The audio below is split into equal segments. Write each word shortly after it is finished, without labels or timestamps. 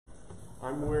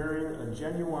I'm wearing a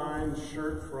genuine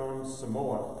shirt from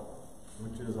Samoa,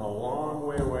 which is a long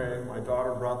way away. My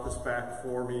daughter brought this back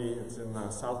for me. It's in the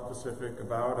South Pacific,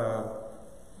 about a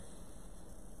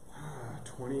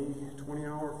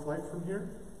 20-hour flight from here.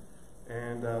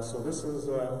 And so this is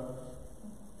a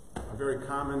very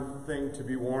common thing to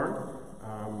be worn.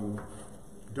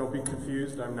 Don't be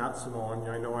confused, I'm not Samoan.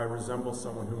 I know I resemble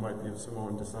someone who might be of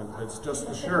Samoan descent. It's just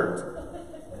the shirt.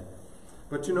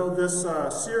 But you know, this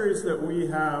series that we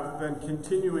have been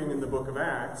continuing in the book of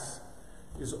Acts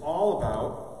is all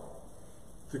about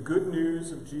the good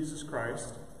news of Jesus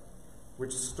Christ,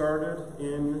 which started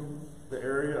in the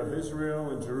area of Israel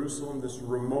and Jerusalem, this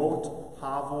remote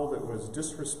hovel that was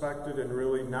disrespected and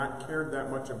really not cared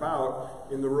that much about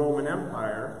in the Roman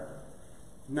Empire,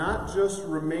 not just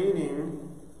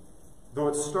remaining, though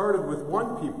it started with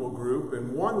one people group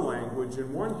and one language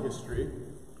and one history,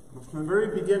 but from the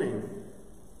very beginning,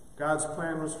 God's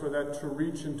plan was for that to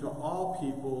reach into all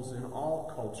peoples in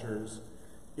all cultures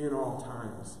in all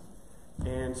times.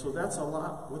 And so that's a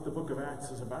lot what the book of Acts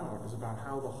is about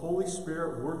how the Holy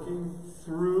Spirit working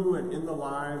through and in the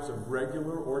lives of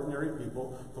regular, ordinary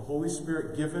people, the Holy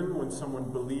Spirit given when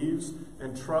someone believes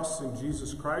and trusts in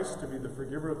Jesus Christ to be the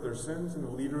forgiver of their sins and the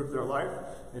leader of their life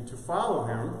and to follow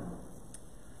him.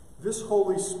 This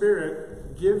Holy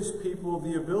Spirit gives people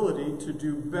the ability to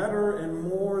do better and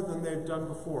more than they've done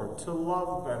before, to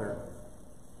love better,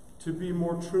 to be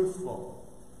more truthful,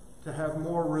 to have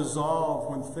more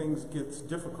resolve when things get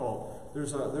difficult.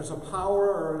 There's a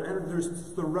power,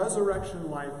 there's the resurrection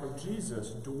life of Jesus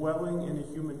dwelling in a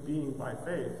human being by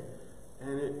faith,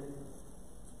 and it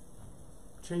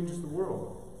changes the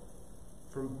world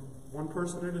from one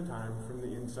person at a time, from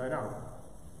the inside out.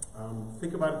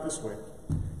 Think about it this way.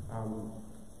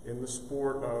 In the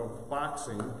sport of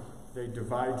boxing, they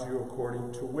divide you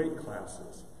according to weight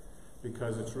classes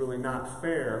because it's really not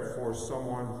fair for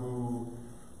someone who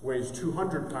weighs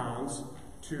 200 pounds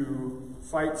to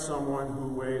fight someone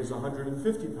who weighs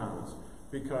 150 pounds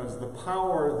because the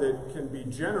power that can be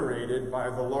generated by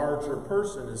the larger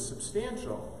person is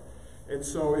substantial. And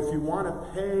so if you want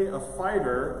to pay a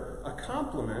fighter a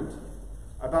compliment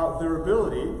about their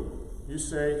ability, you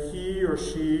say he or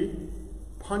she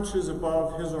punches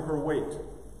above his or her weight.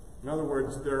 In other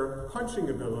words, their punching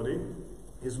ability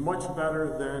is much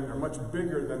better than, or much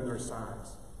bigger than their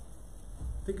size.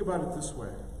 Think about it this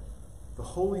way. The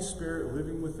Holy Spirit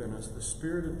living within us, the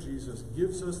Spirit of Jesus,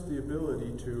 gives us the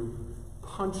ability to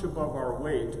punch above our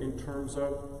weight in terms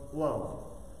of love,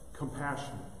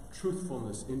 compassion,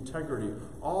 truthfulness, integrity,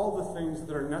 all the things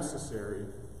that are necessary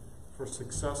for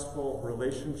successful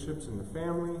relationships in the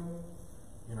family,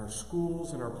 in our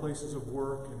schools, in our places of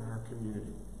work, and in our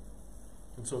community.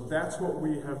 And so that's what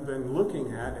we have been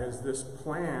looking at as this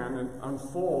plan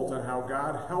unfolds and how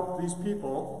God helped these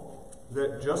people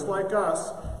that, just like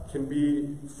us, can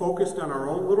be focused on our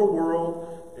own little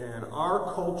world and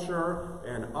our culture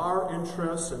and our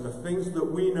interests and the things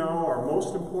that we know are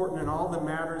most important and all that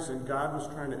matters. And God was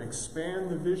trying to expand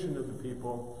the vision of the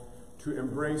people to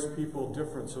embrace people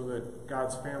different so that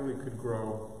God's family could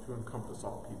grow to encompass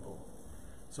all people.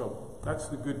 So that's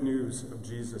the good news of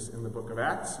Jesus in the book of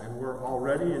Acts, and we're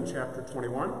already in chapter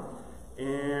 21.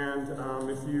 And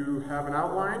if you have an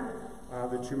outline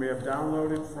that you may have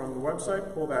downloaded from the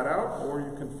website, pull that out, or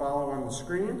you can follow on the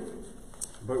screen.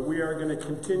 But we are going to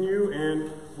continue, and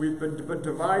we've been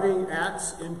dividing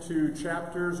Acts into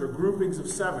chapters or groupings of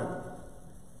 7.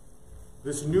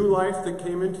 This new life that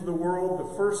came into the world,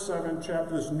 the first 7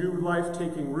 chapters, new life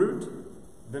taking root.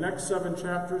 The next 7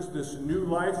 chapters, this new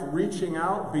life reaching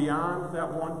out beyond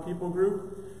that one people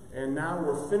group. And now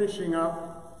we're finishing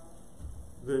up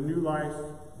the new life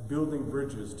building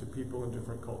bridges to people in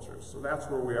different cultures. So that's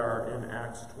where we are in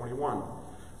Acts 21.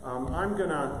 I'm going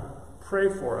to pray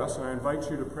for us, and I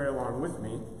invite you to pray along with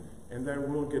me, and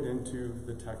then we'll get into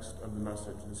the text of the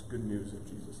message, this good news of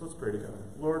Jesus. Let's pray together.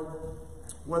 Lord,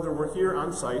 whether we're here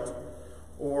on site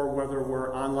or whether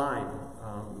we're online,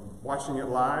 watching it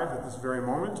live at this very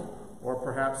moment, or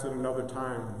perhaps at another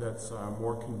time that's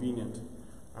more convenient.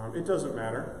 It doesn't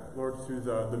matter. Lord, through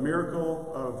the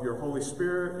miracle of your Holy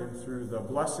Spirit and through the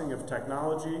blessing of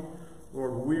technology,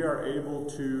 Lord, we are able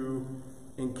to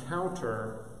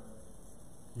encounter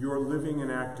your living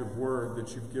and active word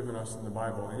that you've given us in the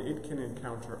Bible, and it can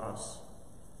encounter us.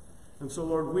 And so,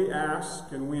 Lord, we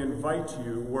ask and we invite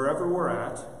you, wherever we're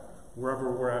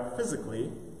at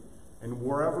physically, and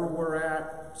wherever we're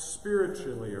at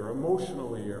spiritually or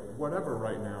emotionally or whatever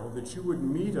right now, that you would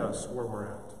meet us where we're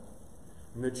at.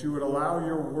 And that you would allow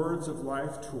your words of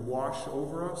life to wash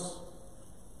over us,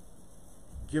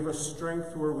 give us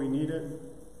strength where we need it,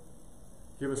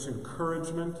 give us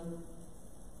encouragement,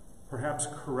 perhaps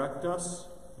correct us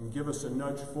and give us a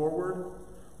nudge forward.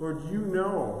 Lord, you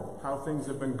know how things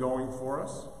have been going for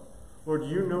us. Lord,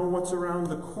 you know what's around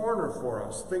the corner for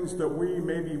us, things that we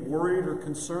may be worried or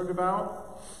concerned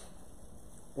about,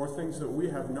 or things that we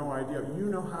have no idea. You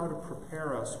know how to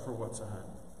prepare us for what's ahead.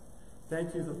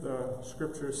 Thank you that the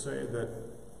scriptures say that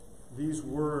these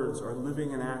words are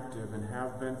living and active and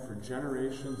have been for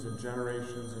generations and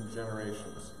generations and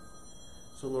generations.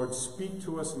 So Lord, speak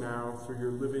to us now through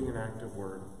your living and active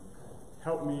word.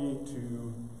 Help me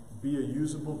to be a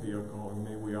usable vehicle, and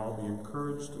may we all be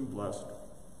encouraged and blessed.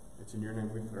 It's in your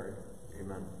name we pray.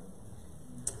 Amen.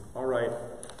 All right.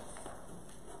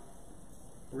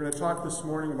 We're going to talk this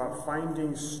morning about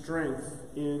finding strength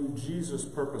in Jesus'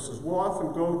 purposes. We'll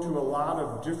often go to a lot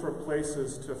of different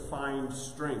places to find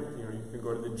strength. You know, you can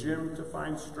go to the gym to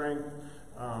find strength.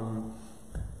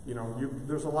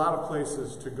 There's a lot of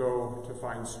places to go to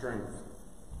find strength.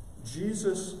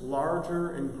 Jesus'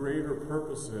 larger and greater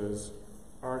purposes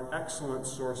are an excellent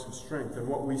source of strength. And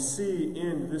what we see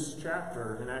in this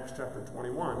chapter, in Acts chapter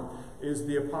 21, is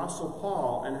the Apostle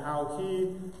Paul and how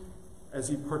he, as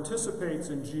he participates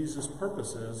in Jesus'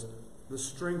 purposes, the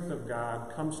strength of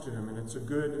God comes to him. And it's a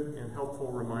good and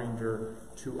helpful reminder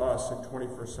to us in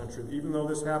 21st century. Even though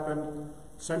this happened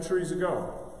centuries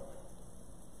ago,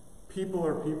 people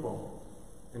are people.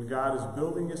 And God is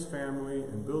building his family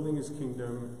and building his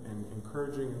kingdom and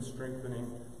encouraging and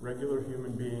strengthening regular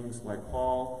human beings like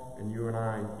Paul and you and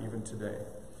I even today.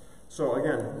 So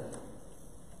again,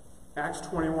 Acts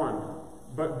 21.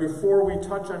 But before we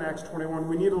touch on Acts 21,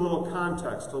 we need a little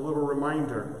context, a little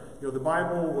reminder. You know, the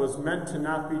Bible was meant to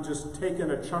not be just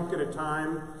taken a chunk at a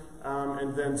time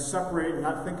and then separate and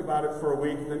not think about it for a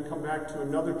week and then come back to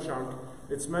another chunk.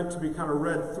 It's meant to be kind of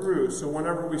read through. So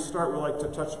whenever we start, we like to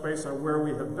touch base on where we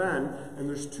have been. And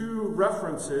there's two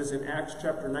references in Acts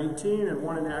chapter 19 and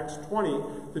one in Acts 20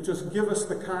 that just give us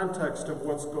the context of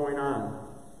what's going on.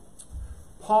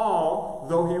 Paul,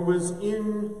 though he was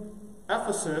in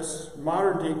Ephesus,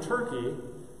 modern-day Turkey,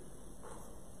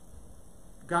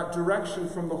 got direction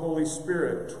from the Holy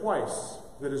Spirit twice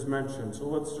that is mentioned. So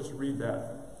let's just read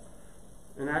that.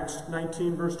 In Acts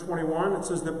 19, verse 21, it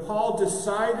says that Paul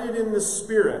decided in the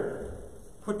Spirit,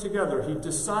 put together, he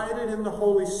decided in the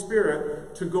Holy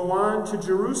Spirit to go on to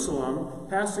Jerusalem,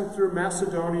 passing through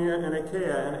Macedonia and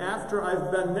Achaia. And after I've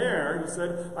been there, he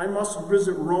said, I must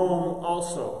visit Rome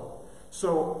also.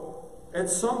 So at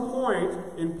some point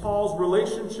in Paul's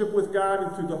relationship with God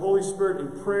and through the Holy Spirit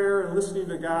in prayer and listening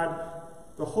to God,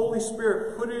 the Holy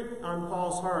Spirit put it on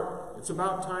Paul's heart. It's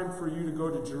about time for you to go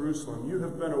to Jerusalem. You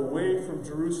have been away from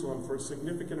Jerusalem for a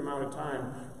significant amount of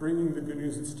time, bringing the good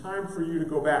news. It's time for you to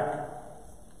go back.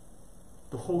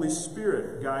 The Holy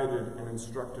Spirit guided and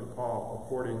instructed Paul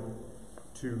according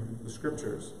to the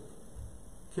Scriptures.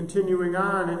 Continuing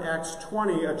on in Acts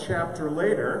 20, a chapter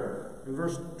later, in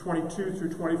verse 22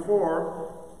 through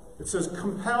 24, it says,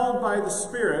 compelled by the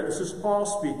Spirit, this is Paul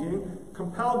speaking,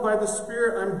 compelled by the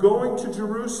Spirit, I'm going to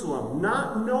Jerusalem,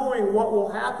 not knowing what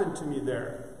will happen to me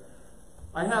there.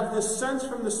 I have this sense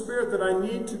from the Spirit that I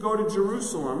need to go to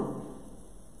Jerusalem,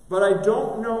 but I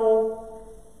don't know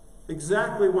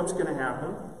exactly what's going to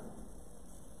happen.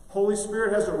 Holy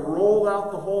Spirit hasn't rolled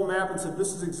out the whole map and said,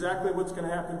 this is exactly what's going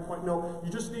to happen. No,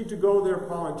 you just need to go there,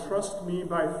 Paul, and trust me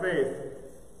by faith.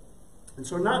 And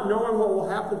so not knowing what will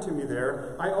happen to me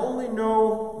there, I only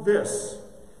know this,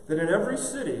 that in every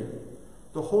city,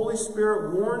 the Holy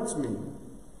Spirit warns me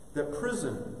that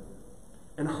prison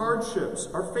and hardships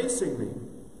are facing me.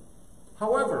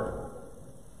 However,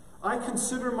 I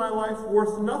consider my life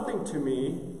worth nothing to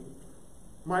me.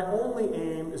 My only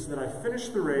aim is that I finish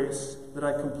the race, that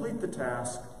I complete the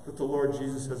task that the Lord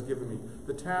Jesus has given me,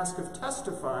 the task of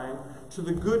testifying to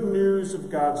the good news of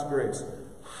God's grace.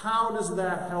 How does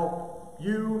that help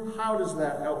you? How does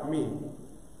that help me?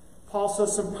 Paul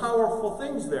says some powerful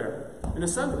things there. In a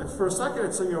sense, for a second,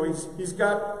 it's, he's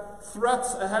got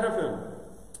threats ahead of him.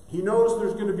 He knows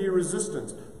there's going to be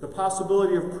resistance. The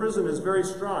possibility of prison is very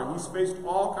strong. He's faced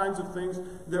all kinds of things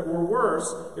that were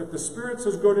worse. If the Spirit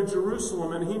says go to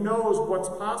Jerusalem and he knows what's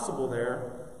possible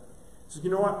there, he says,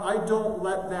 you know what? I don't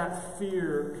let that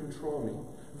fear control me.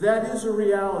 That is a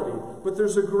reality. But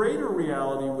there's a greater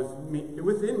reality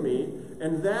within me,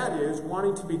 and that is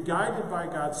wanting to be guided by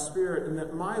God's Spirit and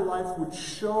that my life would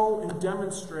show and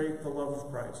demonstrate the love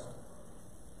of Christ.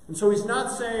 And so he's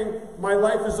not saying my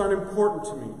life is unimportant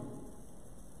to me.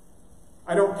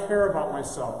 I don't care about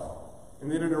myself.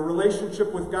 And that in a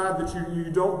relationship with God that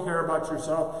you don't care about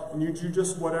yourself and you do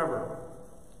just whatever.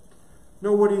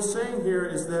 No, what he's saying here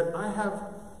is that I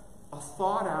have a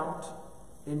thought out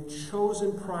and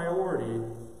chosen priority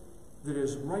that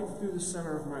is right through the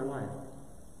center of my life.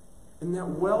 And that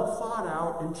well thought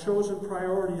out and chosen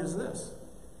priority is this,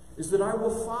 is that I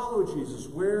will follow Jesus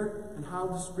where and how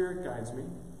the Spirit guides me.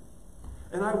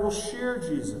 And I will share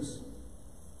Jesus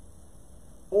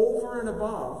over and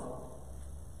above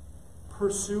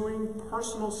pursuing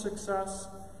personal success,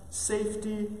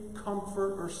 safety,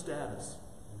 comfort, or status.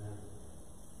 Amen.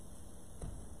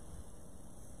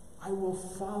 I will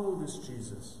follow this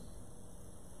Jesus.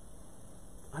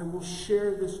 I will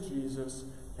share this Jesus,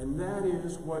 and that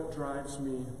is what drives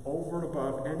me over and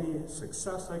above any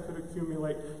success I could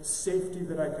accumulate, safety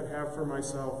that I could have for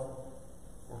myself,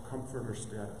 or comfort or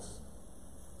status.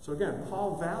 So again,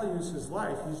 Paul values his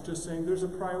life. He's just saying there's a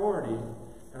priority,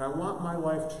 and I want my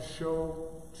life to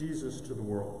show Jesus to the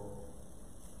world.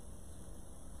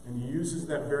 And he uses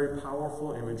that very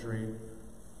powerful imagery.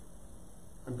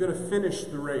 I'm going to finish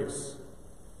the race.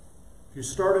 If you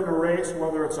start in a race,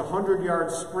 whether it's a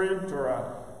 100-yard sprint or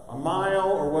a mile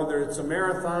or whether it's a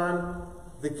marathon,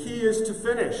 the key is to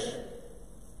finish.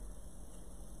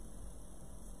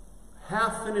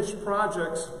 Half-finished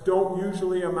projects don't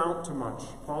usually amount to much.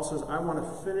 Paul says, I want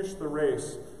to finish the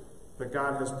race that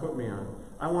God has put me on.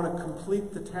 I want to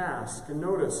complete the task. And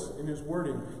notice in his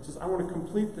wording, he says, I want to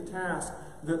complete the task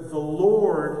that the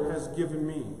Lord has given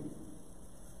me.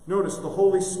 Notice the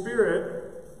Holy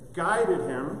Spirit guided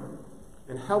him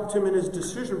and helped him in his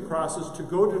decision process to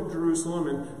go to Jerusalem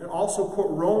and also put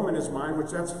Rome in his mind,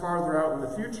 which that's farther out in the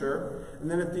future. And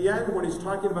then at the end, when he's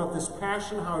talking about this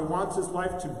passion, how he wants his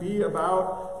life to be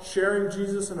about sharing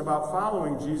Jesus and about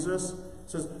following Jesus,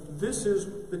 he says, this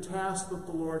is the task that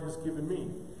the Lord has given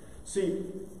me. See,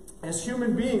 as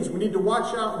human beings, we need to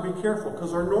watch out and be careful,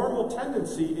 because our normal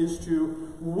tendency is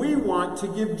we want to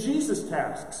give Jesus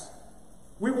tasks.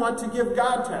 We want to give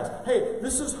God tasks. Hey,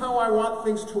 this is how I want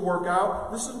things to work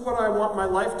out. This is what I want my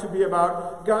life to be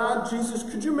about. God, Jesus,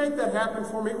 could you make that happen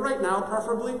for me right now,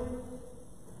 preferably?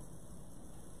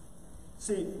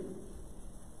 See,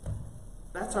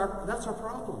 that's our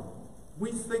problem.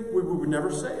 We think we would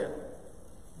never say it.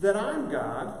 That I'm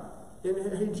God,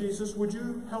 and hey, Jesus, would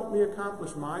you help me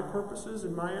accomplish my purposes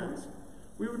and my ends?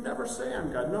 We would never say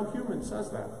I'm God. No human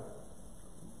says that.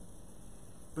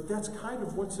 But that's kind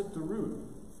of what's at the root.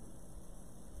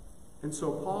 And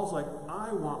so Paul's like,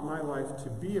 I want my life to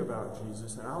be about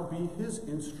Jesus, and I'll be his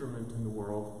instrument in the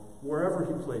world, wherever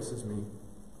he places me,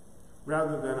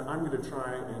 rather than I'm going to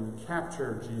try and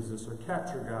capture Jesus or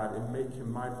capture God and make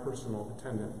him my personal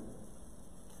attendant.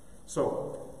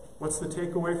 So, what's the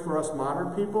takeaway for us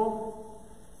modern people?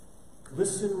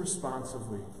 Listen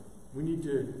responsively. We need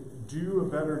to do a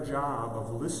better job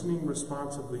of listening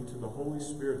responsibly to the Holy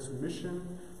Spirit's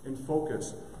mission and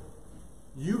focus.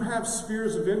 You have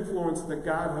spheres of influence that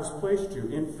God has placed you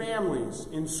in families,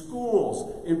 in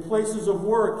schools, in places of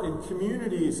work, in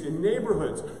communities, in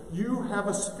neighborhoods. You have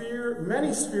a sphere,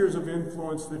 many spheres of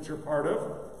influence that you're part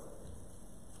of.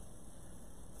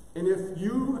 And if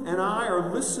you and I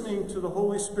are listening to the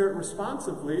Holy Spirit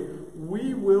responsively,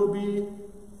 we will be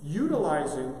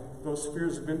utilizing those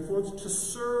spheres of influence to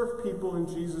serve people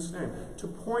in Jesus' name, to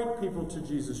point people to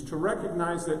Jesus, to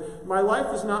recognize that my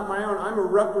life is not my own. I'm a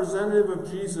representative of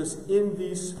Jesus in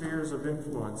these spheres of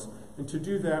influence. And to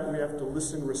do that, we have to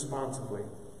listen responsibly.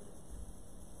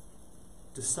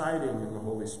 Deciding in the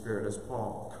Holy Spirit, as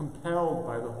Paul, compelled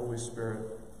by the Holy Spirit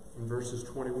in verses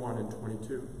 21 and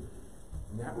 22.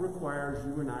 And that requires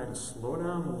you and I to slow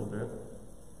down a little bit,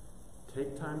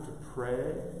 take time to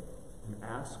pray, and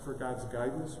ask for God's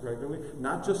guidance regularly,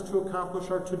 not just to accomplish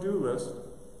our to-do list.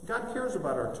 God cares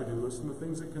about our to-do list and the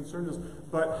things that concern us,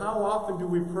 but how often do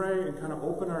we pray and kind of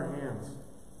open our hands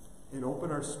and open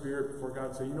our spirit before God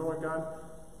and say, you know what, God?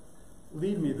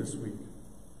 Lead me this week.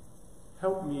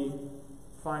 Help me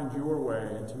find your way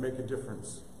and to make a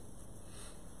difference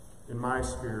in my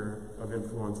sphere of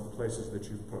influence, the places that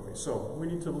you've put me. So we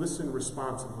need to listen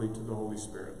responsibly to the Holy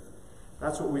Spirit.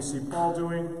 That's what we see Paul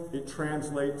doing. It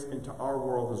translates into our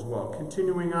world as well.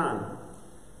 Continuing on.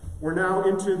 We're now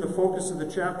into the focus of the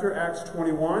chapter, Acts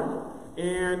 21.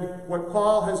 And what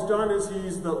Paul has done is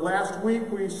last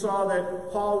week we saw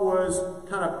that Paul was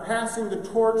kind of passing the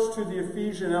torch to the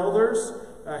Ephesian elders.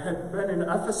 Had been in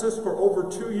Ephesus for over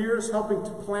 2 years, helping to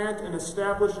plant and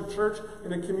establish a church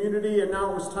in a community. And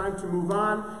now it was time to move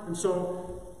on. And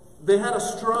so they had a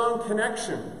strong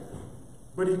connection.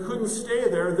 But he couldn't stay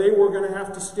there. They were going to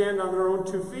have to stand on their own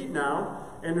 2 feet now.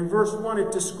 And in verse 1,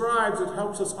 it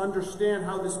helps us understand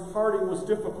how this parting was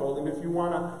difficult. And if you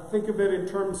want to think of it in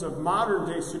terms of modern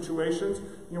day situations,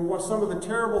 some of the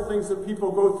terrible things that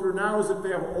people go through now is that they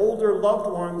have older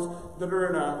loved ones that are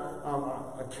in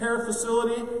a care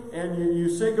facility and you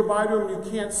say goodbye to them,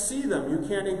 you can't see them, you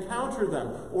can't encounter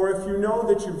them. Or if you know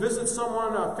that you visit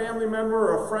someone, a family member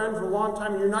or a friend for a long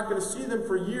time, and you're not going to see them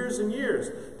for years and years.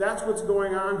 That's what's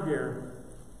going on here.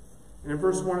 And in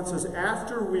verse 1 it says,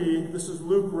 after we, this is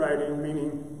Luke writing,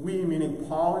 meaning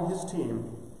Paul and his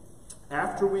team,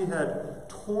 after we had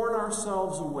torn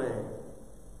ourselves away.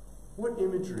 What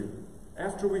imagery.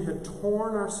 After we had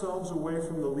torn ourselves away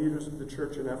from the leaders of the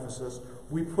church in Ephesus,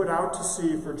 we put out to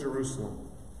sea for Jerusalem.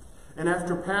 And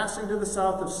after passing to the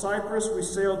south of Cyprus, we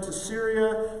sailed to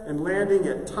Syria, and landing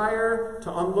at Tyre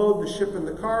to unload the ship and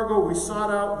the cargo, we sought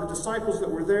out the disciples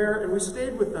that were there, and we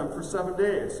stayed with them for 7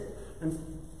 days. And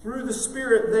through the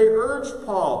Spirit, they urged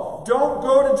Paul, don't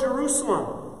go to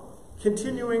Jerusalem.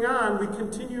 Continuing on, we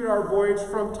continued our voyage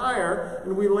from Tyre,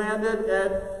 and we landed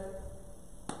at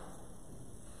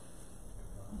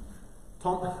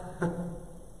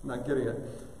not getting it.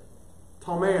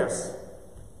 Ptolemais.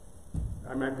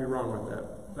 I might be wrong with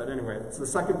that. But anyway, it's the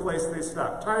second place they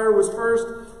stopped. Tyre was first,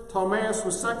 Ptolemais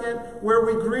was second, where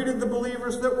we greeted the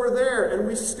believers that were there, and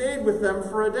we stayed with them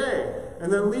for a day.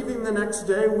 And then leaving the next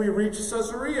day, we reached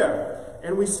Caesarea,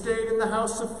 and we stayed in the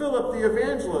house of Philip the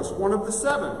evangelist, one of the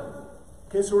 7.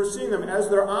 Okay, so we're seeing them as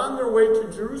they're on their way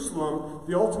to Jerusalem,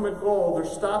 the ultimate goal. They're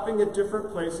stopping at different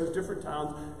places, different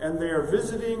towns, and they are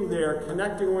visiting, they are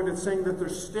connecting with, it's saying that they're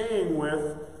staying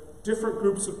with different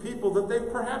groups of people that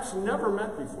they've perhaps never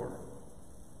met before.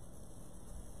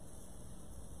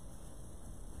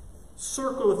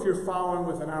 Circle, if you're following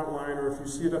with an outline, or if you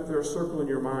see it up there, circle in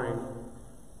your mind.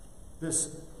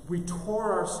 This, we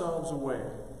tore ourselves away.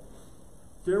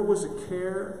 There was a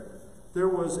care, there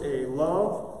was a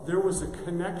love, there was a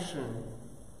connection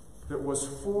that was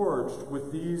forged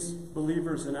with these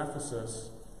believers in Ephesus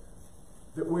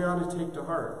that we ought to take to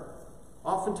heart.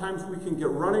 Oftentimes we can get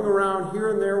running around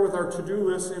here and there with our to-do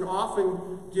lists and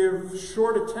often give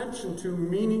short attention to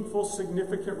meaningful,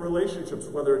 significant relationships,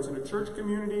 whether it's in a church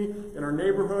community, in our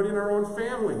neighborhood, in our own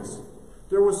families.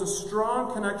 There was a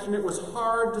strong connection. It was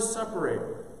hard to separate.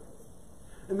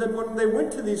 And then when they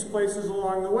went to these places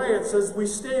along the way, it says we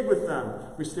stayed with them.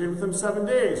 We stayed with them 7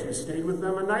 days. We stayed with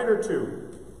them a night or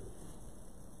two.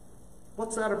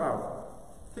 What's that about?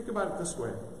 Think about it this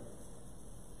way.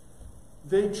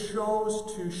 They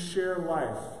chose to share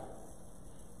life.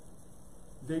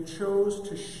 They chose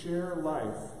to share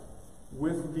life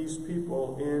with these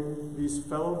people, in these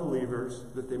fellow believers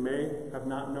that they may have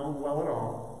not known well at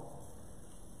all.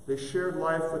 They shared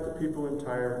life with the people in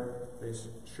Tyre. They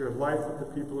shared life with the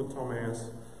people in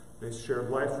Ptolemais. They shared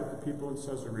life with the people in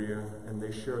Caesarea, and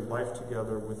they shared life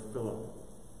together with Philip.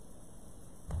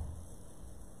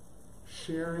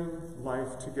 Sharing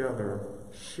life together,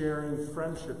 sharing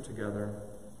friendship together.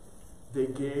 They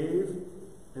gave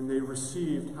and they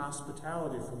received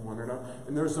hospitality from one another.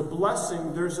 And there's a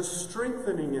blessing, there's a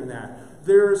strengthening in that.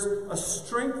 There's a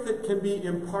strength that can be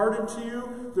imparted to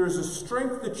you. There's a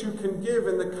strength that you can give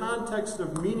in the context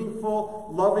of meaningful,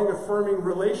 loving, affirming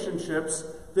relationships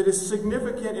that is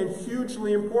significant and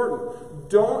hugely important.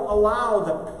 Don't allow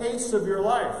the pace of your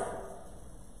life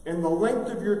and the length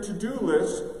of your to-do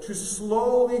list to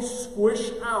slowly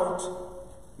squish out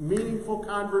meaningful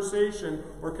conversation.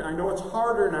 Or I know it's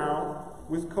harder now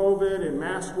with COVID and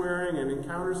mask wearing and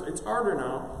encounters. It's harder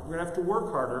now. We're going to have to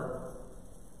work harder.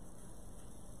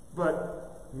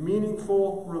 But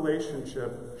meaningful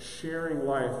relationship, sharing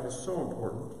life is so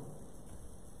important.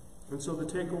 And so the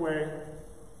takeaway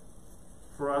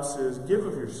for us is give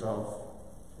of yourself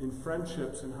in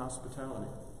friendships and hospitality.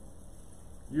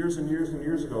 Years and years and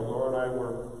years ago, Laura and I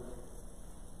were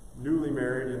newly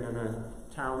married and in a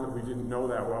town that we didn't know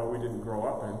that well, we didn't grow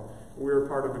up in. We were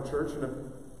part of a church, and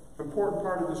an important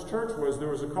part of this church was there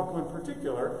was a couple in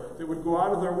particular that would go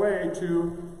out of their way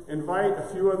to invite a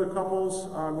few other couples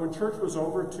when church was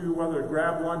over to whether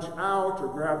grab lunch out or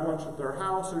grab lunch at their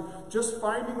house, or just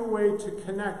finding a way to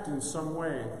connect in some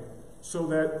way so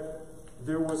that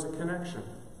there was a connection.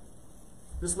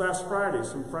 This last Friday,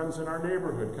 some friends in our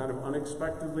neighborhood kind of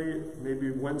unexpectedly,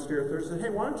 maybe Wednesday or Thursday, hey,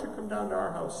 why don't you come down to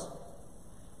our house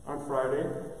on Friday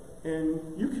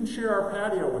and you can share our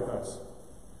patio with us.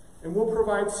 And we'll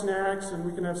provide snacks and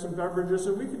we can have some beverages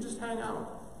and we can just hang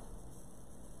out.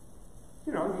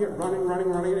 You know, you get running.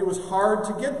 And it was hard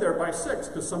to get there by 6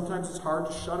 because sometimes it's hard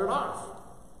to shut it off.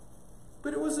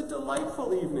 But it was a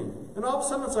delightful evening. And all of a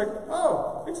sudden it's like,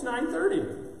 oh, it's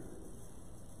 9:30.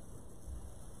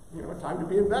 You know, time to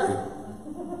be in bed.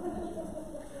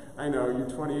 I know, you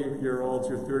 20-year-olds,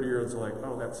 your 30-year-olds are like,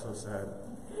 oh, that's so sad.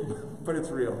 But it's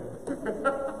real.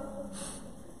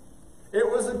 It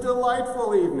was a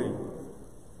delightful evening.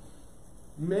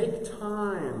 Make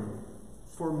time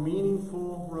for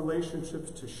meaningful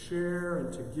relationships, to share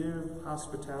and to give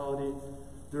hospitality.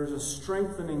 There's a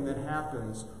strengthening that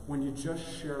happens when you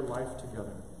just share life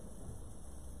together.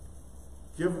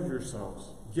 Give of yourselves,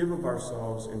 give of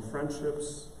ourselves in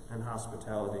friendships and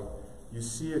hospitality. You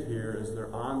see it here as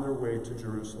they're on their way to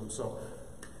Jerusalem. So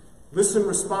listen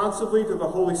responsibly to the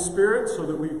Holy Spirit so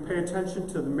that we pay attention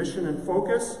to the mission and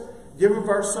focus. Give of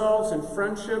ourselves in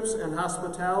friendships and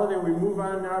hospitality. And we move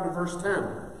on now to verse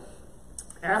 10.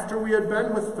 After we had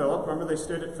been with Philip, remember they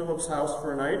stayed at Philip's house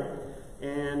for a night,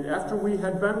 and after we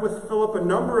had been with Philip a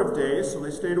number of days, so they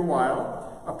stayed a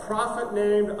while, a prophet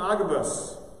named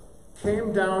Agabus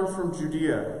came down from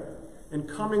Judea, and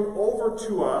coming over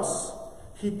to us,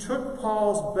 he took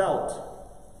Paul's belt.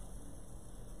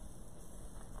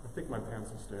 I think my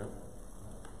pants will stay up.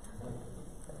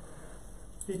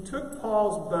 He took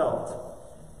Paul's belt,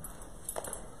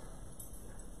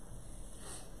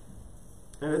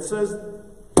 and it says,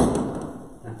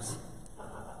 oops.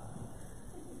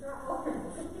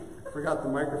 Forgot the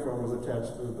microphone was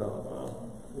attached to the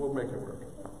belt. We'll make it work.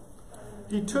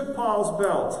 He took Paul's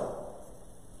belt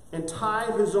and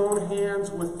tied his own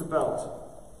hands with the belt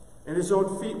and his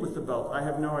own feet with the belt. I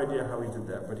have no idea how he did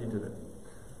that, but he did it.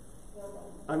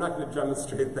 I'm not going to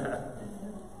demonstrate that.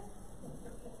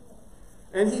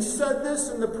 And he said this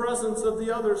in the presence of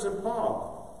the others and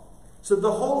Paul. So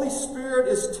the Holy Spirit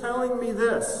is telling me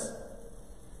this,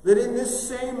 that in this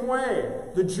same way,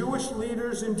 the Jewish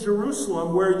leaders in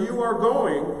Jerusalem, where you are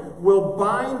going, will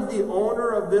bind the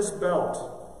owner of this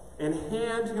belt and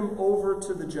hand him over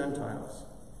to the Gentiles.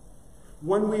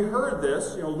 When we heard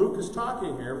this, Luke is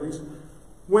talking here,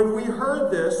 when we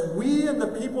heard this, we and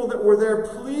the people that were there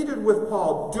pleaded with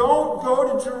Paul, don't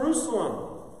go to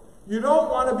Jerusalem. You don't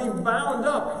want to be bound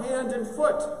up hand and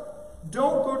foot.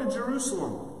 Don't go to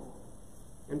Jerusalem.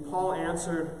 And Paul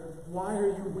answered, why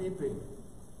are you weeping?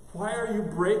 Why are you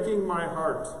breaking my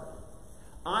heart?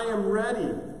 I am ready,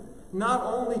 not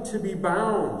only to be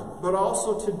bound, but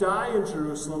also to die in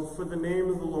Jerusalem for the name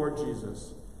of the Lord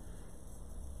Jesus.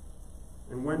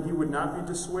 And when he would not be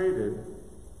dissuaded,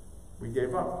 we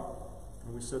gave up.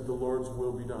 And we said, the Lord's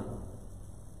will be done.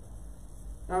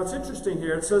 Now it's interesting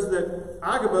here. It says that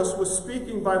Agabus was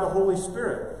speaking by the Holy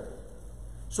Spirit.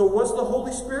 So was the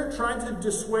Holy Spirit trying to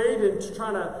dissuade and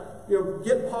trying to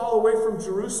get Paul away from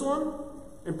Jerusalem?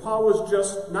 And Paul was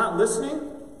just not listening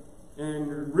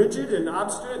and rigid and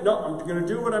obstinate? No, I'm going to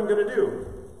do what I'm going to do.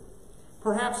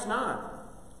 Perhaps not.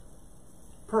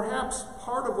 Perhaps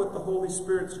part of what the Holy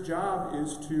Spirit's job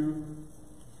is to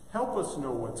help us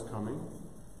know what's coming,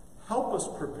 help us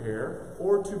prepare,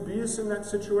 or to be us in that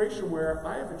situation where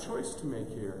I have a choice to make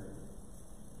here.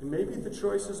 And maybe the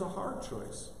choice is a hard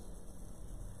choice.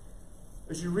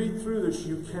 As you read through this,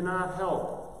 you cannot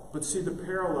help but see the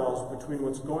parallels between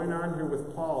what's going on here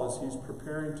with Paul as he's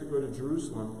preparing to go to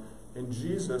Jerusalem and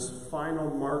Jesus' final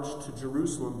march to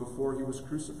Jerusalem before he was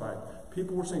crucified.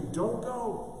 People were saying, don't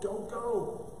go, don't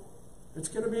go. It's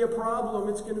going to be a problem,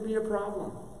 it's going to be a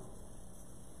problem.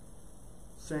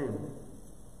 Same.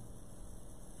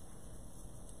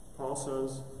 Paul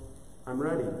says, I'm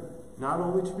ready, not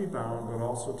only to be bound, but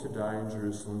also to die in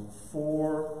Jerusalem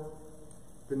for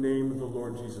the name of the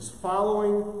Lord Jesus.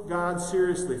 Following God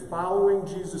seriously, following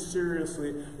Jesus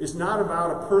seriously, is not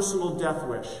about a personal death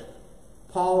wish.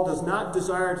 Paul does not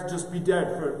desire to just be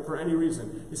dead for any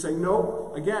reason. He's saying,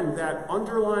 no, again, that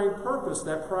underlying purpose,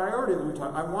 that priority that we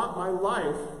talk, I want my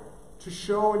life to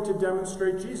show and to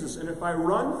demonstrate Jesus. And if I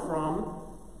run from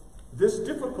this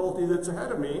difficulty that's ahead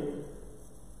of me,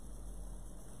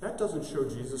 that doesn't show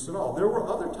Jesus at all. There were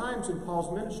other times in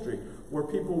Paul's ministry where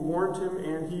people warned him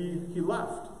and he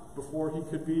left before he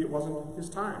could be, it wasn't his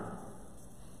time.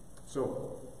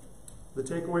 So, the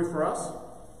takeaway for us,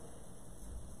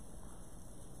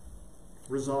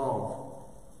 resolve.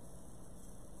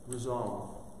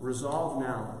 Resolve. Resolve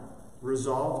now.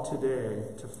 Resolve today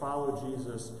to follow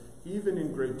Jesus, even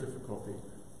in great difficulty.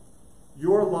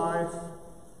 Your life,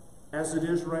 as it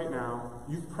is right now,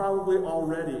 you've probably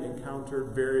already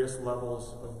encountered various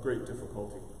levels of great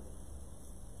difficulty.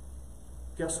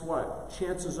 Guess what?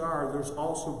 Chances are there's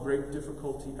also great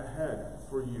difficulty ahead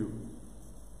for you.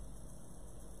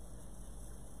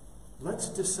 Let's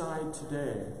decide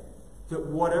today that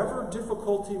whatever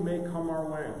difficulty may come our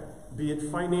way, be it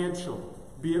financial,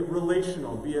 be it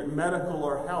relational, be it medical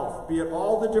or health, be it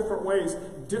all the different ways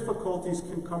difficulties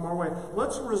can come our way.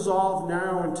 Let's resolve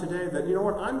now and today that, you know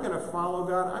what, I'm going to follow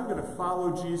God, I'm going to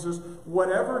follow Jesus,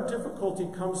 whatever difficulty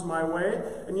comes my way.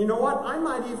 And you know what, I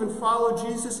might even follow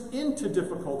Jesus into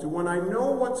difficulty. When I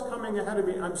know what's coming ahead of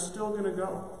me, I'm still going to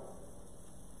go.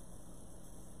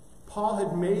 Paul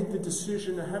had made the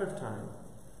decision ahead of time.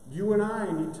 You and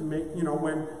I need to make,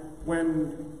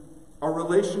 when a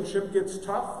relationship gets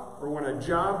tough or when a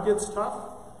job gets tough,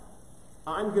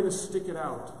 I'm going to stick it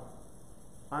out.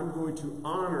 I'm going to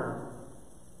honor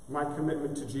my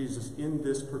commitment to Jesus in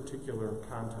this particular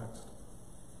context.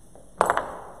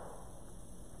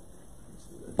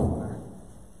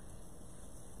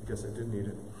 I guess I did need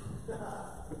it.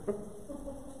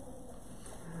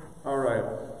 All right.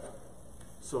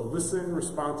 So listen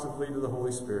responsively to the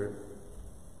Holy Spirit.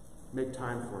 Make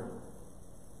time for it.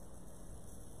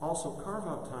 Also, carve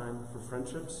out time for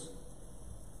friendships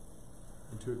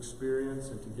and to experience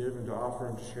and to give and to offer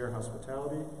and to share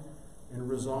hospitality, and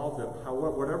resolve that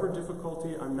whatever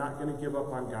difficulty, I'm not going to give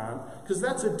up on God, because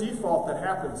that's a default that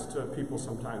happens to people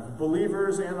sometimes.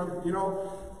 Believers and,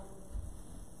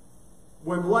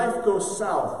 when life goes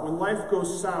south, when life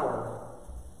goes sour,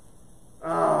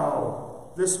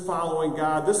 this following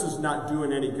God, this is not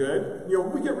doing any good.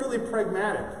 We get really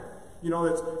pragmatic. We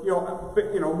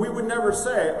would never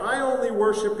say, I only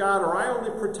worship God, or I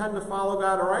only pretend to follow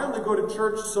God, or I only go to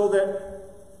church so that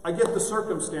I get the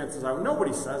circumstances out.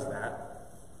 Nobody says that.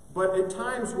 But at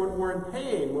times when we're in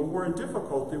pain, when we're in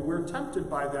difficulty, we're tempted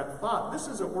by that thought. This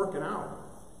isn't working out.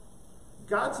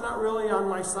 God's not really on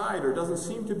my side, or doesn't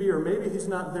seem to be, or maybe he's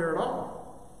not there at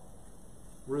all.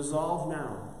 Resolve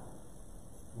now.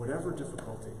 Whatever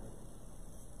difficulty,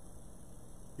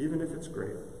 even if it's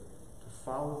great, to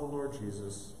follow the Lord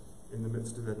Jesus in the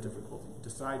midst of that difficulty.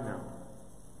 Decide now.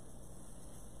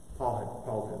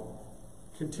 Paul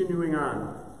did. Continuing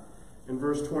on, in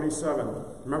verse 27,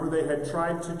 remember they had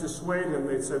tried to dissuade him.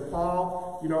 They said,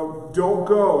 Paul, don't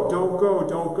go.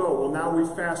 Well, now we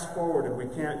fast forward,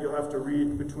 and you'll have to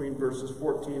read between verses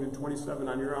 14 and 27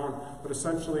 on your own. But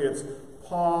essentially it's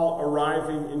Paul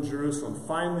arriving in Jerusalem,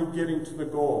 finally getting to the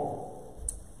goal.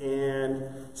 And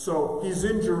so he's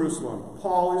in Jerusalem.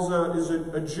 Paul is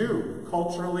a Jew,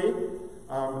 culturally,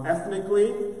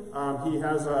 ethnically. He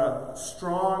has a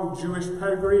strong Jewish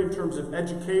pedigree in terms of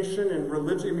education and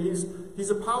religion. I mean, he's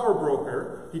a power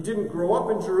broker. He didn't grow up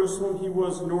in Jerusalem. He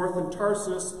was north in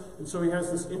Tarsus. And so he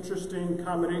has this interesting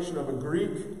combination of a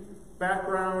Greek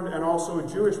background and also a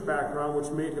Jewish background,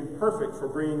 which made him perfect for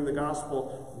bringing the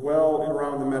gospel well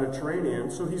around the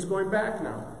Mediterranean. So he's going back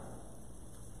now.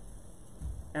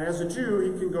 And as a Jew,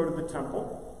 he can go to the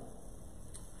temple.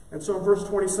 And so in verse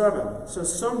 27, it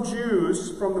says, some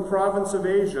Jews from the province of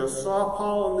Asia saw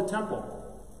Paul in the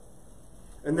temple,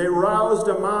 and they roused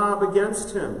a mob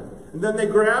against him. And then they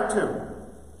grabbed him,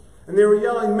 and they were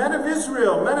yelling, men of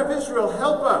Israel,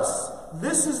 help us.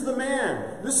 This is the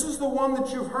man. This is the one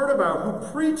that you've heard about,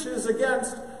 who preaches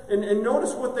against. And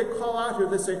notice what they call out here.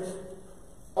 They say,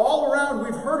 all around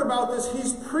we've heard about this.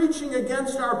 He's preaching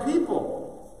against our people.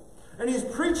 And he's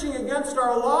preaching against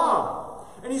our law.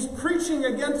 And he's preaching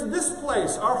against this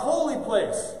place, our holy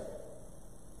place.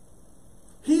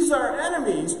 He's our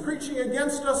enemy. He's preaching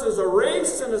against us as a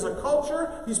race and as a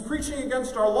culture. He's preaching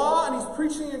against our law, and he's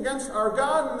preaching against our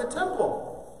God in the temple.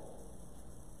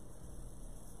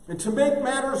 And to make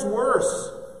matters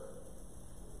worse,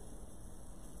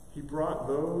 he brought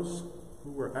those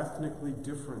who were ethnically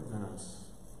different than us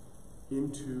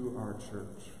into our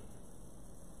church.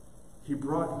 He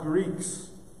brought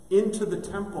Greeks into the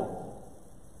temple.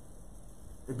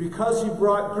 And because he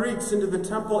brought Greeks into the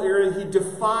temple area, he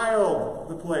defiled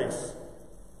the place.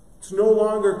 It's no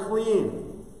longer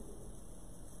clean.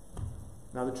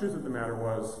 Now, the truth of the matter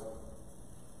was,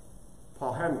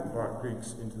 Paul hadn't brought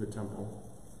Greeks into the temple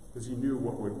because he knew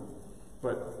what would,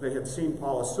 but they had seen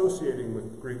Paul associating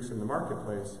with Greeks in the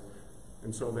marketplace,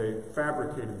 and so they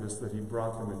fabricated this, that he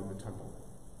brought them into the temple.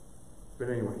 But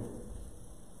anyway,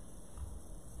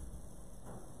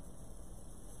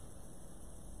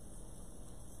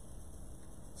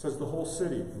 it says the whole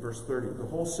city, verse 30, the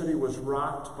whole city was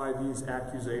rocked by these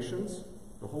accusations,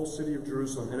 the whole city of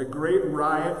Jerusalem, and a great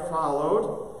riot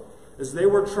followed as they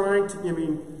were trying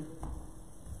to,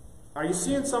 are you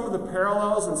seeing some of the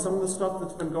parallels and some of the stuff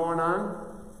that's been going on?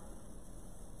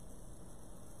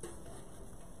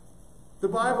 The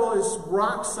Bible is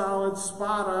rock solid,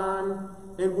 spot on,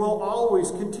 and will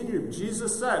always continue.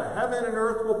 Jesus said, heaven and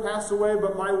earth will pass away,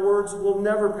 but my words will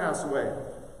never pass away.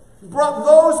 He brought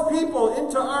those people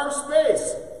into our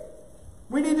space.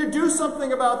 We need to do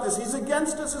something about this. He's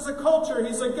against us as a culture.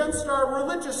 He's against our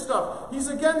religious stuff. He's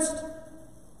against...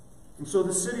 And so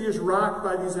the city is rocked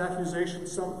by these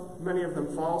accusations, many of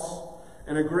them false,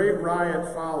 and a great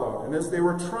riot followed. And as they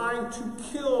were trying to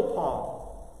kill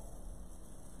Paul,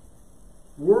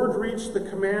 word reached the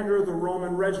commander of the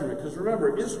Roman regiment. Because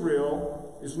remember,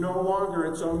 Israel is no longer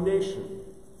its own nation.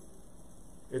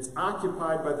 It's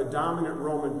occupied by the dominant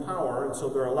Roman power, and so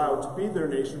they're allowed to be their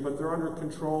nation, but they're under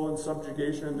control and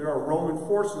subjugation, and there are Roman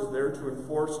forces there to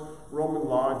enforce Roman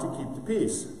law and to keep the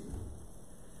peace.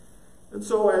 And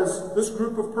so as this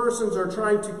group of persons are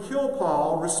trying to kill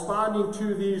Paul, responding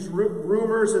to these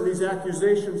rumors and these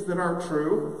accusations that aren't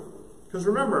true, because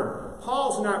remember,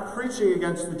 Paul's not preaching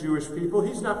against the Jewish people,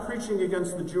 he's not preaching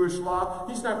against the Jewish law,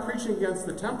 he's not preaching against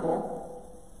the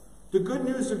temple. The good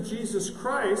news of Jesus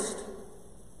Christ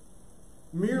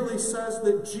merely says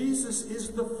that Jesus is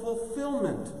the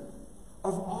fulfillment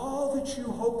of all that you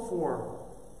hope for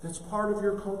that's part of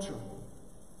your culture.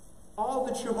 All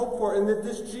that you hope for, and that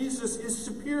this Jesus is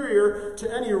superior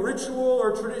to any ritual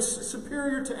or tradition,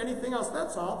 superior to anything else.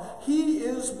 That's all. He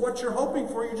is what you're hoping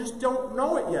for. You just don't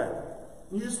know it yet.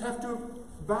 You just have to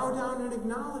bow down and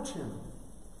acknowledge him.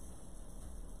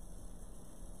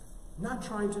 Not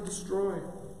trying to destroy.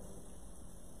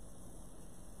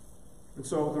 And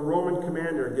so the Roman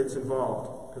commander gets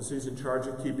involved because he's in charge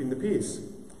of keeping the peace.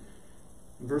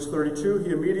 In verse 32,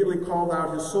 he immediately called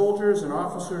out his soldiers, and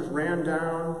officers ran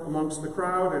down amongst the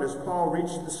crowd, and as Paul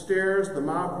reached the stairs, the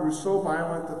mob grew so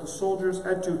violent that the soldiers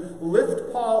had to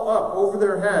lift Paul up over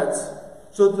their heads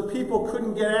so that the people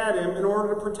couldn't get at him in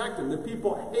order to protect him. The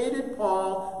people hated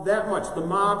Paul that much. The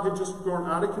mob had just gone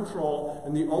out of control,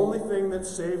 and the only thing that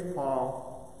saved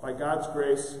Paul, by God's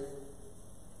grace,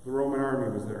 the Roman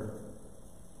army was there.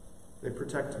 They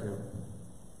protected him.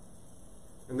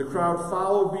 And the crowd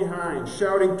followed behind,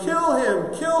 shouting, "Kill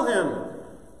him! Kill him!"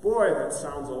 Boy, that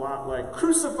sounds a lot like,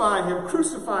 crucify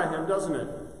him, doesn't it?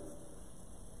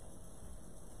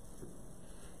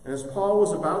 And as Paul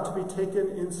was about to be taken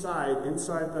inside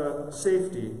the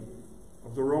safety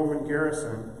of the Roman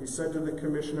garrison, he said to the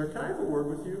commissioner, "Can I have a word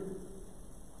with you?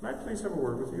 Can I please have a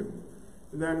word with you?"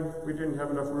 And then we didn't have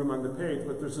enough room on the page,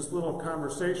 but there's this little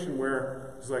conversation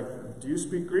where he's like, "Do you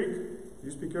speak Greek? Do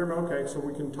you speak Arabic? Okay, so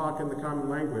we can talk in the common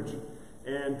language."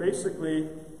 And basically,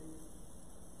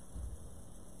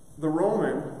 the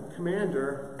Roman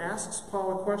commander asks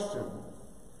Paul a question.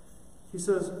 He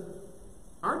says,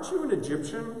 "Aren't you an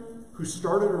Egyptian who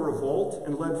started a revolt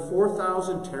and led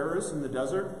 4,000 terrorists in the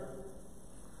desert?"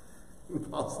 And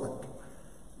Paul's like,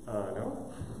 "No.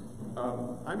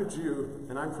 I'm a Jew,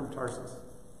 and I'm from Tarsus.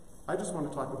 I just want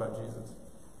to talk about Jesus."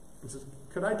 He says,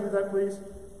 "Could I do that, please?"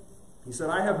 He said,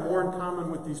 "I have more in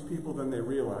common with these people than they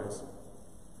realize."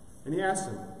 And he asked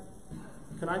him,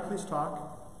 "Can I please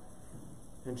talk?"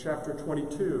 And chapter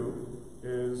 22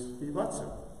 is, he lets him.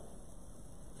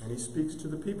 And he speaks to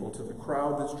the people, to the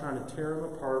crowd that's trying to tear him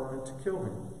apart and to kill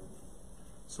him.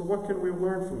 So what can we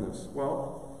learn from this?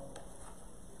 Well,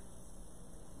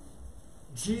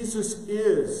 Jesus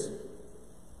is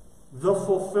the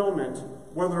fulfillment,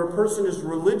 whether a person is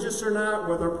religious or not,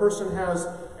 whether a person has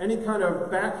any kind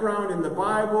of background in the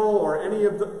Bible or any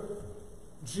of the...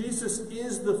 Jesus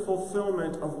is the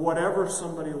fulfillment of whatever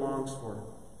somebody longs for.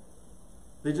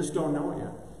 They just don't know it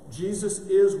yet. Jesus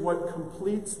is what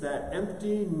completes that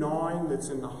empty gnawing that's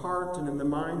in the heart and in the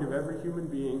mind of every human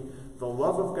being. The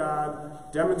love of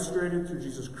God demonstrated through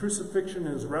Jesus' crucifixion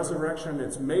and his resurrection.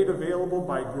 It's made available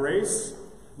by grace,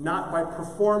 not by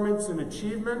performance and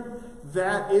achievement.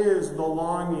 That is the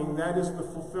longing, that is the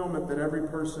fulfillment that every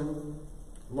person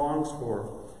longs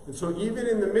for. And so even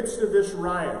in the midst of this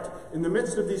riot, in the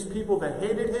midst of these people that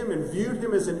hated him and viewed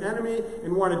him as an enemy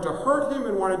and wanted to hurt him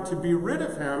and wanted to be rid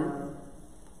of him,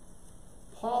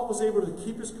 Paul was able to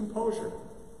keep his composure,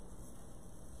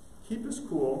 keep his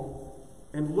cool,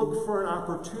 and look for an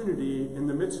opportunity in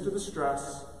the midst of the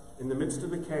stress, in the midst of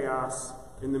the chaos,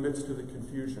 in the midst of the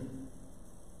confusion.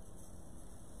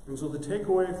 And so the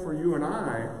takeaway for you and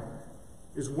I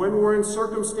is when we're in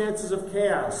circumstances of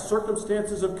chaos,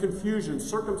 circumstances of confusion,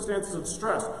 circumstances of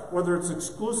stress, whether it's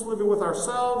exclusively with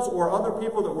ourselves or other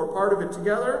people that we're part of it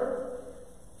together,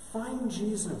 find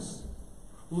Jesus.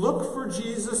 Look for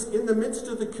Jesus in the midst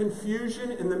of the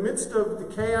confusion, in the midst of the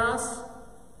chaos,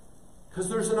 because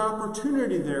there's an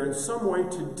opportunity there in some way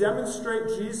to demonstrate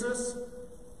Jesus,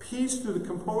 peace through the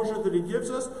composure that he gives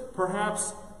us,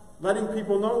 perhaps letting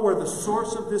people know where the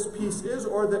source of this peace is,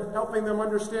 or that helping them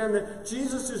understand that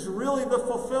Jesus is really the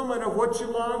fulfillment of what you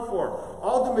long for.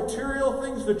 All the material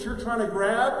things that you're trying to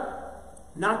grab,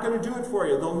 not going to do it for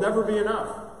you. They'll never be enough.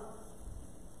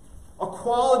 A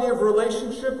quality of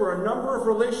relationship or a number of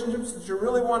relationships that you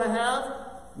really want to have,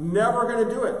 never going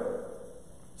to do it.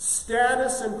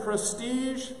 Status and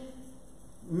prestige,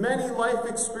 many life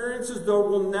experiences, there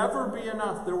will never be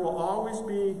enough. There will always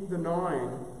be the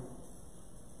gnawing.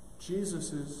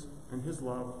 Jesus is, and his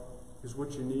love is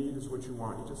what you need, is what you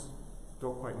want. You just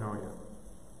don't quite know yet.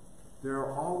 There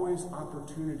are always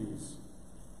opportunities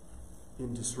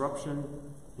in disruption,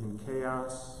 in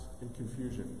chaos, in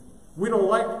confusion. We don't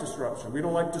like disruption. We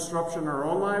don't like disruption in our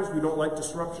own lives. We don't like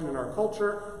disruption in our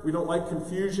culture. We don't like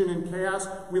confusion and chaos.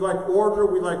 We like order.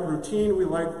 We like routine. We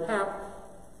like pep.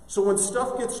 So when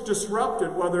stuff gets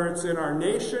disrupted, whether it's in our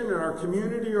nation, in our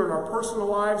community, or in our personal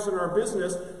lives, in our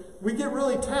business, we get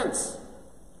really tense.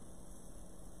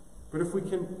 But if we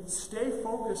can stay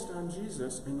focused on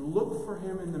Jesus and look for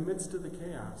him in the midst of the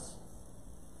chaos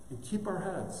and keep our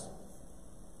heads,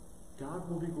 God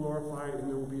will be glorified, and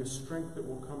there will be a strength that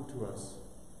will come to us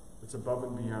that's above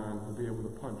and beyond. We'll be able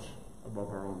to punch above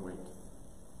our own weight.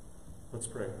 Let's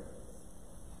pray.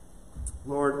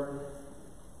 Lord,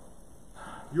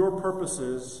 your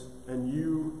purposes, and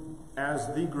you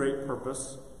as the great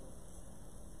purpose,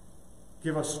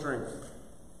 give us strength.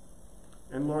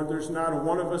 And Lord, there's not a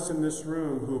one of us in this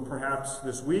room who perhaps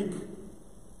this week,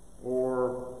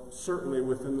 or certainly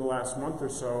within the last month or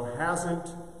so,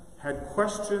 hasn't had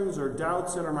questions or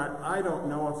doubts in our mind. I don't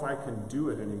know if I can do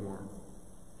it anymore.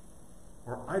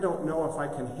 Or I don't know if I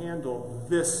can handle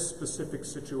this specific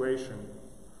situation.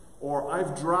 Or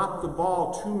I've dropped the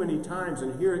ball too many times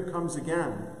and here it comes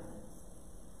again.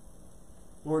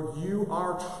 Lord, you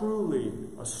are truly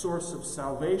a source of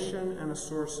salvation and a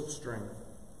source of strength.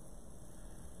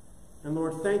 And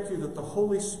Lord, thank you that the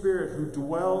Holy Spirit who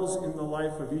dwells in the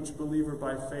life of each believer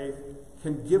by faith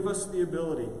can give us the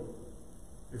ability,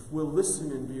 if we'll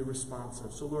listen and be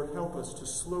responsive. So Lord, help us to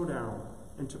slow down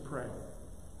and to pray.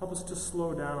 Help us to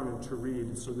slow down and to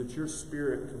read so that your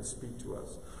Spirit can speak to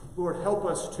us. Lord, help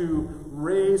us to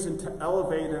raise and to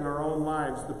elevate in our own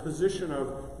lives the position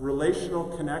of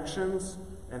relational connections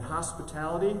and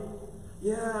hospitality.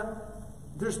 Yeah,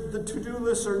 the to-do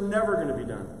lists are never going to be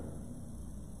done.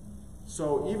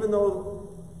 So even though,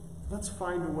 let's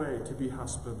find a way to be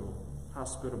hospitable.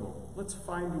 Let's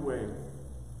find a way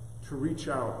to reach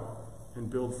out and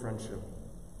build friendship.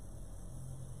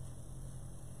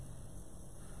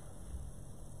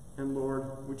 And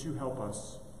Lord, would you help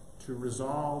us to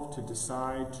resolve, to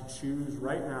decide, to choose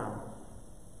right now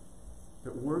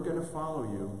that we're going to follow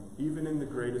you even in the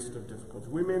greatest of difficulties.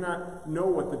 We may not know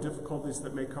what the difficulties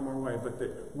that may come our way, but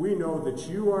that we know that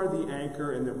you are the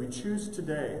anchor and that we choose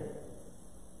today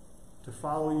to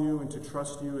follow you and to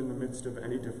trust you in the midst of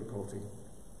any difficulty.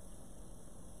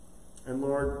 And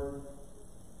Lord,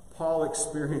 Paul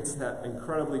experienced that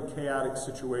incredibly chaotic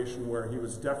situation where he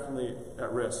was definitely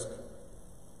at risk.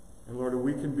 And Lord,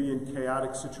 we can be in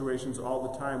chaotic situations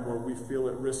all the time where we feel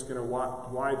at risk in a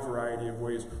wide variety of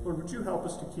ways. Lord, would you help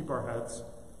us to keep our heads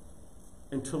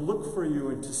and to look for you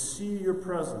and to see your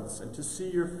presence and to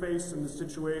see your face in the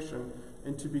situation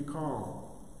and to be calm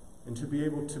and to be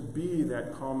able to be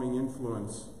that calming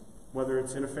influence, whether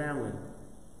it's in a family,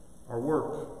 our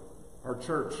work, our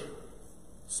church,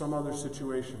 some other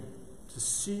situation, to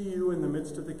see you in the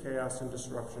midst of the chaos and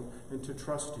disruption and to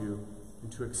trust you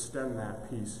and to extend that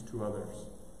peace to others.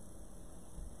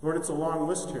 Lord, it's a long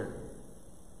list here.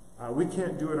 We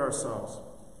can't do it ourselves.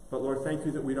 But Lord, thank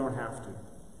you that we don't have to.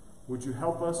 Would you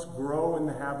help us grow in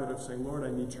the habit of saying, Lord, I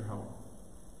need your help.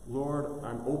 Lord,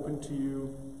 I'm open to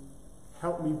you.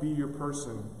 Help me be your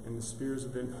person in the spheres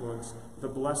of influence, the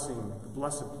blessed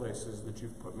places that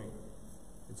you've put me.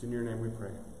 It's in your name we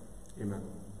pray. Amen.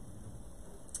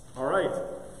 All right.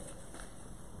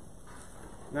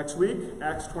 Next week,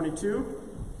 Acts 22.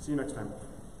 See you next time.